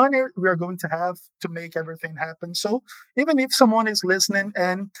much money we are going to have to make everything happen. So even if someone is listening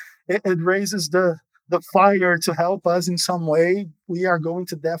and it raises the fire to help us in some way, we are going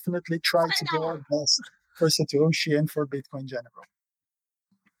to definitely try to do our best for Satoshi and for Bitcoin in general.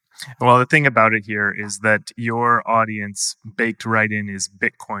 Well, the thing about it here is that your audience baked right in is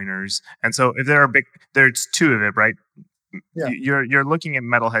Bitcoiners, and so if there are there's two of it, right? Yeah, You're looking at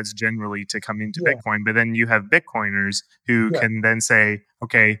metalheads generally to come into yeah, Bitcoin, but then you have Bitcoiners who yeah, can then say,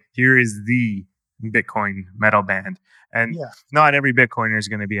 okay, here is the Bitcoin metal band, and yeah, not every Bitcoiner is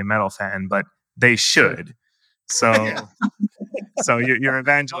going to be a metal fan, but they sure. should. Yeah, So so you're Not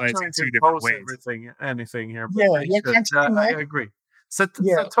evangelizing trying to two different impose ways. anything here, but yeah, they yeah. should. Can't you I know? agree.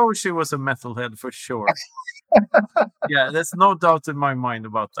 Yeah, Satoshi was a metalhead for sure. Yeah, there's no doubt in my mind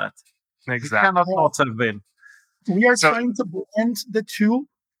about that. He cannot Exactly. yeah. not have been. We are So trying to blend the two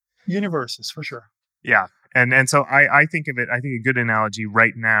universes for sure. yeah, and so I think of it. I think a good analogy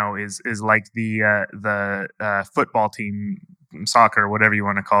right now is like the football team, soccer, whatever you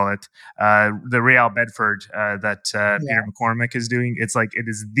want to call it, the Real Bedford that Peter Yeah, McCormick is doing. It's like it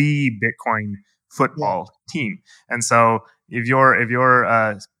is the Bitcoin yeah, football team, and so if you're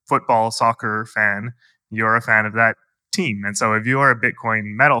a football soccer fan, you're a fan of that team, and so if you're a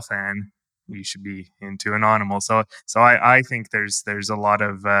Bitcoin metal fan, you should be into Anonymal. So I think there's a lot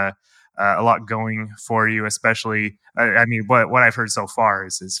going for you, especially. I mean, what I've heard so far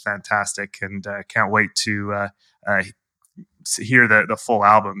is fantastic, and can't wait to hear the full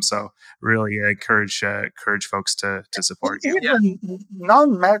album. So really encourage folks to support you. Yeah. Even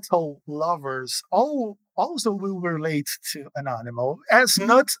non-metal lovers all also will relate to Annonymal, as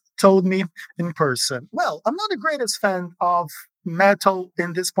Nut told me in person. Well, I'm not the greatest fan of metal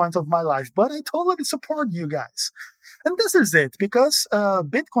in this point of my life, but I totally support you guys. And this is it, because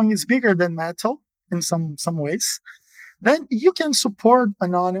Bitcoin is bigger than metal in some ways. Then you can support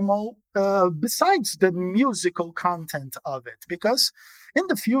Anonymal besides the musical content of it, because in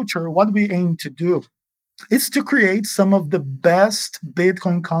the future, what we aim to do is to create some of the best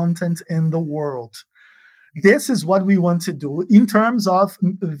Bitcoin content in the world. This is what we want to do in terms of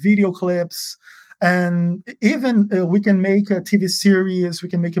video clips. And even we can make a TV series, we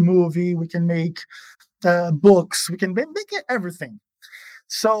can make a movie, we can make books, we can make everything.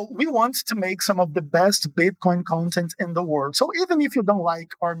 So we want to make some of the best Bitcoin content in the world. So even if you don't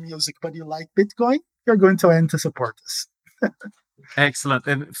like our music, but you like Bitcoin, you're going to end to support us. Excellent.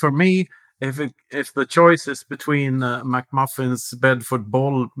 And for me, if the choice is between McMuffin's Bedford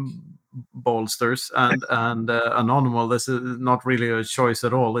bolsters and Anonymal, this is not really a choice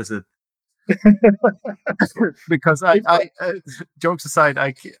at all, is it? Because jokes aside,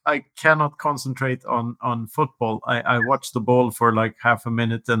 I cannot concentrate on football. I watch the ball for like half a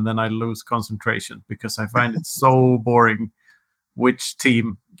minute and then I lose concentration because I find it so boring which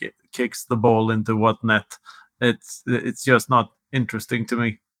team kicks the ball into what net. It's just not interesting to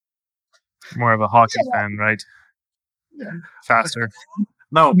me. More of a hockey Yeah, fan, right? yeah. Faster.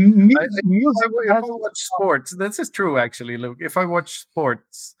 No, Music if I has, watch sports, this is true actually. Luke, if I watch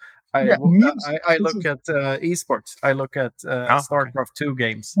sports, yeah, music. I This look is, at esports. I look at Oh, okay. StarCraft 2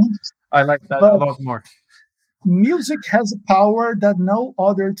 games. I like that a but lot more. music has a power that no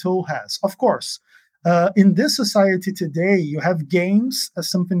other tool has. Of course, in this society today, you have games as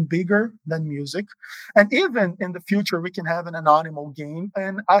something bigger than music. And even in the future, we can have an anonymous game.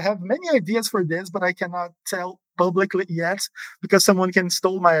 And I have many ideas for this, but I cannot tell publicly yet because someone can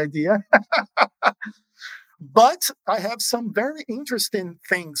steal my idea. But I have some very interesting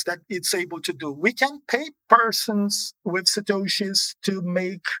things that it's able to do. We can pay persons with Satoshis to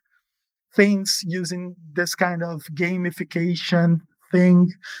make things using this kind of gamification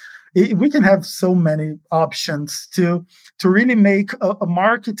thing. We can have so many options to really make a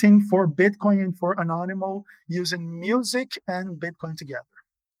marketing for Bitcoin and for Anonymal using music and Bitcoin together.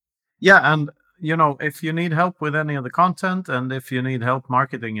 Yeah, and if you need help with any of the content and if you need help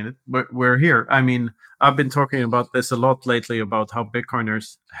marketing it, we're here. I mean, I've been talking about this a lot lately about how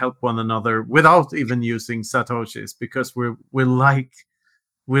Bitcoiners help one another without even using satoshis because we like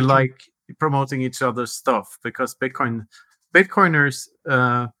promoting each other's stuff because Bitcoiners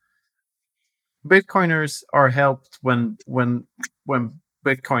Bitcoiners are helped when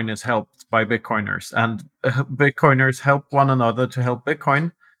Bitcoin is helped by Bitcoiners, and Bitcoiners help one another to help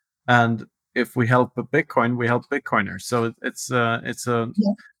Bitcoin, and if we help a Bitcoin, we help Bitcoiners. So it's a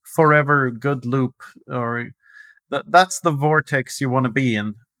Yeah, forever good loop, or that's the vortex you want to be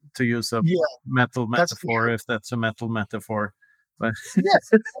in, to use a yeah, metal that's for metaphor, sure. if that's a metal metaphor. But Yeah,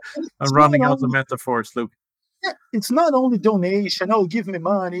 I'm it's not running out of only metaphors, Luke. yeah, it's not only donation, oh, give me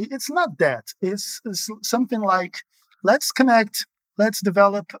money. It's not that. It's something like, let's connect, let's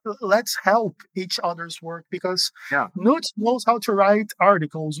develop, let's help each other's work because Yeah. Nut knows how to write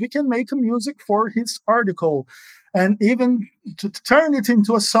articles. We can make a music for his article and even to turn it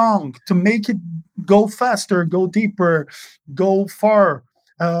into a song, to make it go faster, go deeper, go far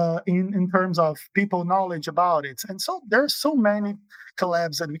in terms of people knowledge about it. And so there's so many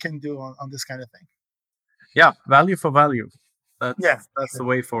collabs that we can do on this kind of thing. Yeah, value for value. Yeah, That's the sure.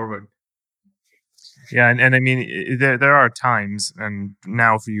 way forward. Yeah, and I mean, there are times, and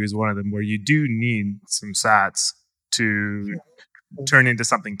now for you is one of them, where you do need some sats to turn into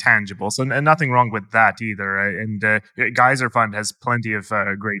something tangible. So, and nothing wrong with that either. And Geyser Fund has plenty of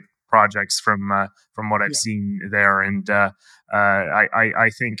great projects from what I've Yeah, seen there, and I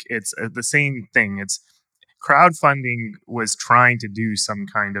think it's the same thing. It's crowdfunding was trying to do some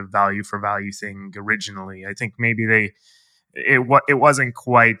kind of value for value thing originally. I think maybe it wasn't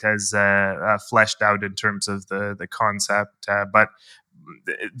quite as fleshed out in terms of the concept, but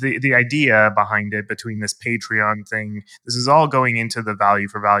the idea behind it, between this Patreon thing, this is all going into the value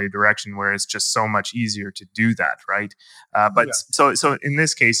for value direction, where it's just so much easier to do that, right? But yeah, so in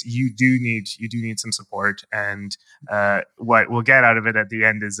this case, you do need some support, and what we'll get out of it at the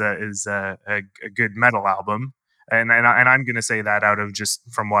end is a good metal album. And I'm going to say that out of just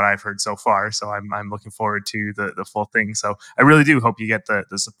from what I've heard so far. So I'm looking forward to the full thing. So I really do hope you get the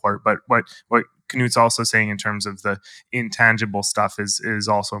support. But what Knut's also saying in terms of the intangible stuff is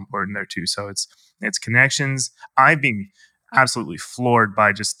also important there too. So it's connections. I've been absolutely floored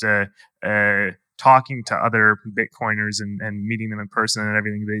by just talking to other Bitcoiners and meeting them in person and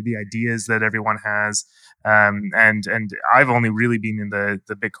everything. The ideas that everyone has, and I've only really been in the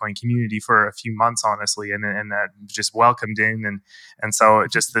Bitcoin community for a few months, honestly, and just welcomed in, and so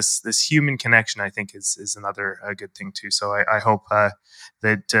just this human connection, I think, is another good thing too. So I hope that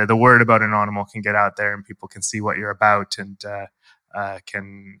the word about Annonymal can get out there and people can see what you're about and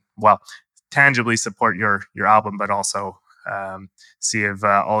can, well, tangibly support your album, but also see if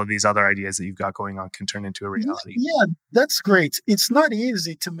all of these other ideas that you've got going on can turn into a reality. Yeah, that's great. It's not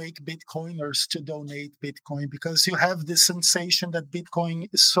easy to make Bitcoiners to donate Bitcoin because you have this sensation that Bitcoin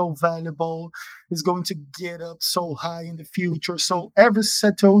is so valuable, is going to get up so high in the future. So every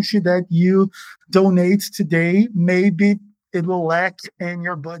Satoshi that you donate today, maybe it will lack in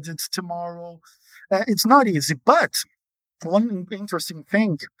your budgets tomorrow. It's not easy. But one interesting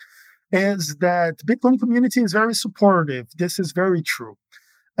thing is that Bitcoin community is very supportive. This is very true.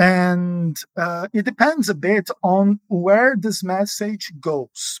 And it depends a bit on where this message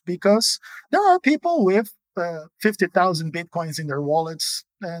goes, because there are people with 50,000 Bitcoins in their wallets,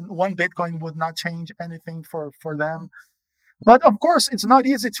 and one Bitcoin would not change anything for them. But of course, it's not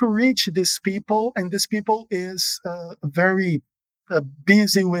easy to reach these people, and this people is very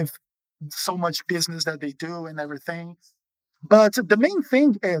busy with so much business that they do and everything. But the main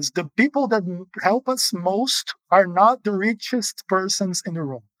thing is the people that help us most are not the richest persons in the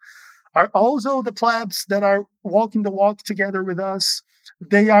room, are also the plebs that are walking the walk together with us.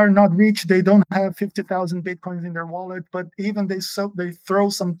 They are not rich. They don't have 50,000 Bitcoins in their wallet, but even they throw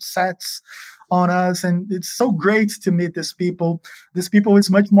some sats on us. And it's so great to meet these people. These people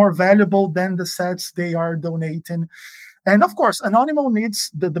is much more valuable than the sats they are donating. And of course, Annonymal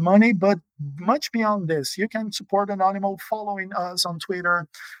needs the money, but much beyond this, you can support Annonymal following us on Twitter,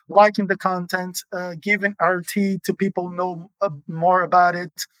 liking the content, giving RT to people know more about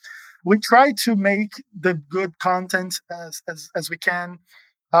it. We try to make the good content as we can,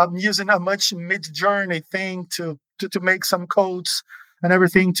 using a much mid-journey thing to make some codes and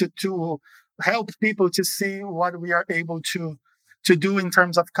everything to help people to see what we are able to do in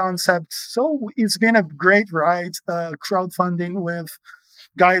terms of concepts. So it's been a great ride. Crowdfunding with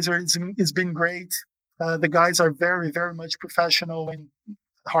Geyser, it's been great. The guys are very, very much professional and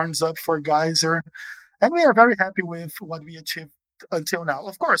horns up for Geyser. And we are very happy with what we achieved until now.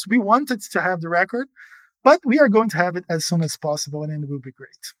 Of course, we wanted to have the record, but we are going to have it as soon as possible, and it will be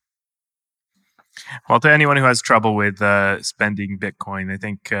great. Well, to anyone who has trouble with spending Bitcoin, I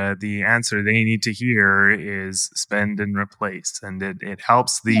think the answer they need to hear is spend and replace. And it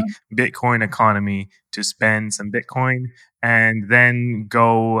helps the Bitcoin economy to spend some Bitcoin and then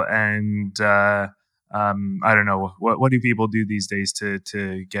go and, I don't know, what do people do these days to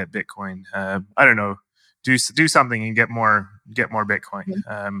get Bitcoin? I don't know. Do something and get more Bitcoin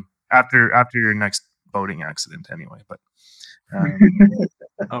after your next boating accident, anyway. But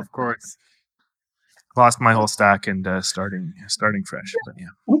Of course. lost my whole stack and starting fresh. But yeah,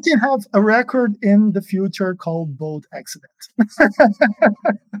 We can have a record in the future called Boat Accident.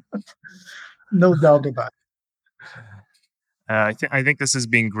 No doubt about it. I think this has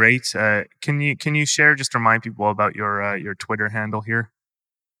been great. Can you share, just remind people about your Twitter handle here?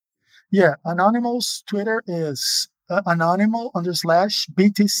 Yeah, Anonymal's Twitter is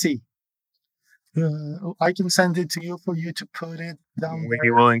Anonymal_BTC. I can send it to you for you to put it down We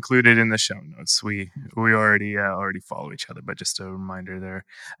there. will include it in the show notes. We already follow each other, but just a reminder there.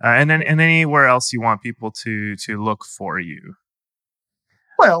 And then anywhere else you want people to look for you.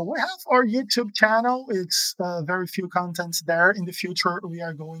 Well, we have our YouTube channel. It's very few contents there. In the future, we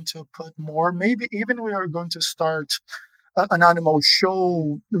are going to put more. Maybe even we are going to start an animal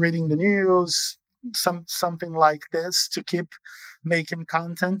show, reading the news, something like this to keep making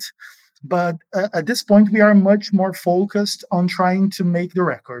content. But at this point, we are much more focused on trying to make the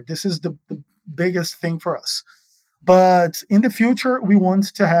record. This is the biggest thing for us. But in the future, we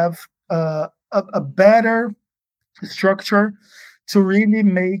want to have a better structure to really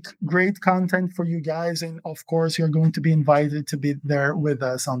make great content for you guys. And of course, you're going to be invited to be there with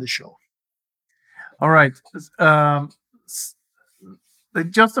us on the show. All right.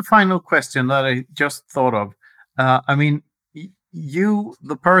 Just a final question that I just thought of. I mean, you,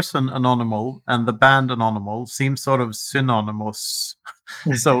 the person Annonymal, and the band Annonymal seem sort of synonymous.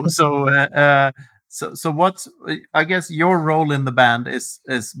 So what's, I guess your role in the band is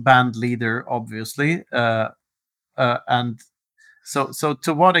band leader, obviously, and so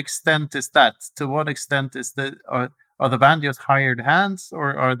to what extent is that? To what extent is the are the band just hired hands,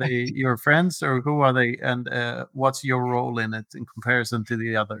 or are they your friends, or who are they, and what's your role in it in comparison to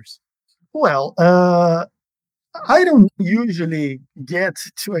the others? Well, I don't usually get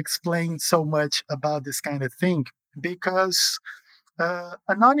to explain so much about this kind of thing because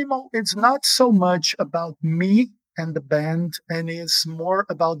Annonymal, it's not so much about me and the band, and it's more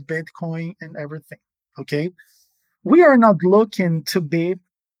about Bitcoin and everything. Okay. We are not looking to be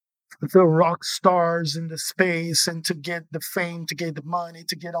the rock stars in the space and to get the fame, to get the money,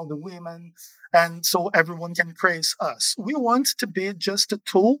 to get all the women, and so everyone can praise us. We want to be just a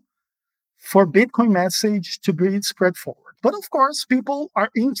tool for Bitcoin message to be spread forward. But of course, people are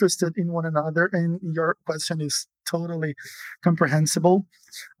interested in one another, and your question is totally comprehensible.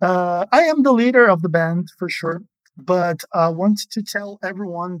 I am the leader of the band for sure, but I want to tell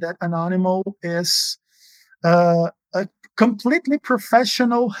everyone that Anonymal is a completely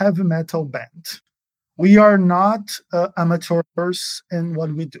professional heavy metal band. We are not amateurs in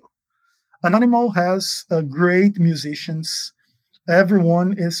what we do. Anonymal has great musicians.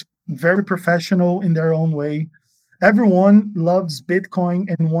 Everyone is very professional in their own way. Everyone loves Bitcoin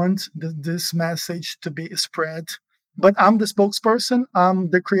and wants this message to be spread. But I'm the spokesperson. I'm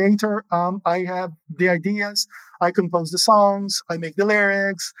the creator. I have the ideas. I compose the songs. I make the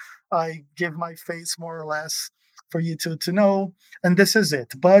lyrics. I give my face more or less for you to know. And this is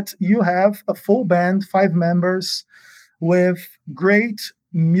it. But you have a full band, 5 members, with great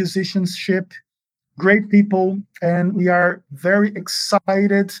musicianship, great people, and we are very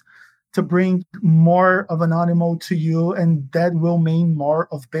excited to bring more of an animal to you, and that will mean more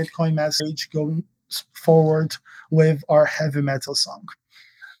of Bitcoin message going forward with our heavy metal song.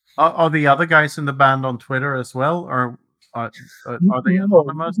 Are the other guys in the band on Twitter as well, or are they No,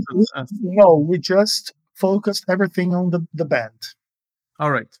 anonymous? no, we just focused everything on the band.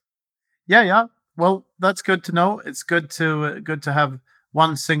 All right. Yeah. Well, that's good to know. It's good to have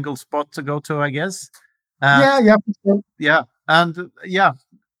one single spot to go to, I guess. Yeah, yeah, for sure. Yeah, and yeah,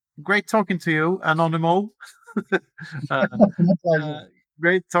 great talking to you, Anonymal. uh, My pleasure.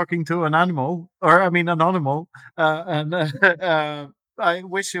 Great talking to an animal, or I mean, Anonymal. And I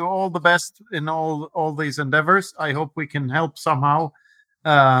wish you all the best in all these endeavors. I hope we can help somehow,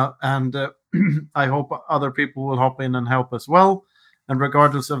 and I hope other people will hop in and help as well. And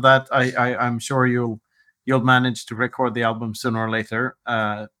regardless of that, I'm sure you'll manage to record the album sooner or later.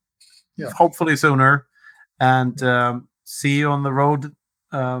 Yeah, Hopefully sooner, and see you on the road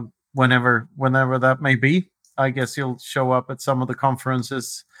whenever that may be. I guess you'll show up at some of the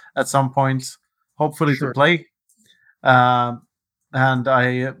conferences at some point, hopefully to sure. play. Um, and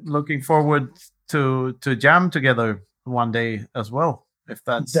I looking forward to jam together one day as well, if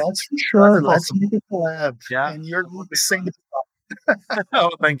That's for that's sure. Let's possible. make a collab, Yeah, and you're that going would to be sing fun. the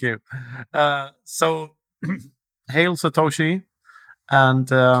Oh, thank you. So, hail Satoshi,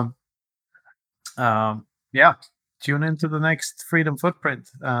 and um, yeah, tune into the next Freedom Footprint,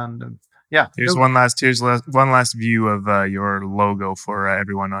 and yeah, One last view of your logo for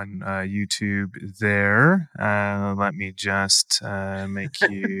everyone on YouTube there. Let me just make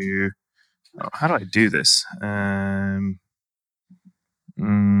you. Oh, how do I do this?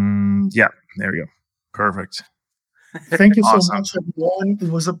 Yeah, there we go. Perfect. Thank you so Awesome. much, everyone. It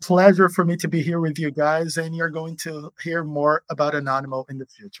was a pleasure for me to be here with you guys, and you're going to hear more about Anonymo in the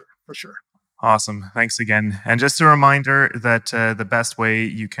future, for sure. Awesome. Thanks again. And just a reminder that the best way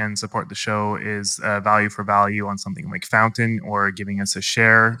you can support the show is value for value on something like Fountain, or giving us a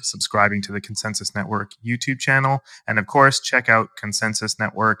share, subscribing to the Consensus Network YouTube channel. And of course, check out Consensus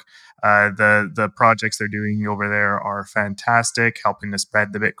Network. The projects they're doing over there are fantastic, helping to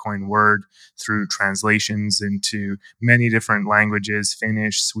spread the Bitcoin word through translations into many different languages: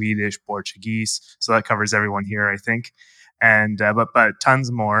 Finnish, Swedish, Portuguese. So that covers everyone here, I think. And but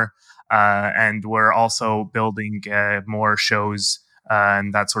tons more. And we're also building more shows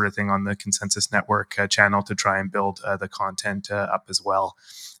and that sort of thing on the Consensus Network channel to try and build the content up as well.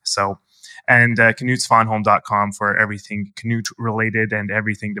 So, and knutsvanholm.com for everything Knut related and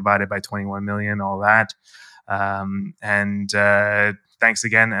everything divided by 21 million, all that. And thanks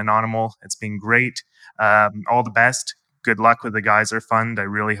again, Anonymal. It's been great. All the best. Good luck with the Geyser Fund. I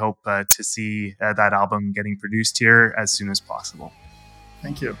really hope to see that album getting produced here as soon as possible.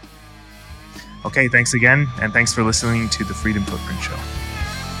 Thank you. Okay, thanks again, and thanks for listening to the Freedom Footprint Show.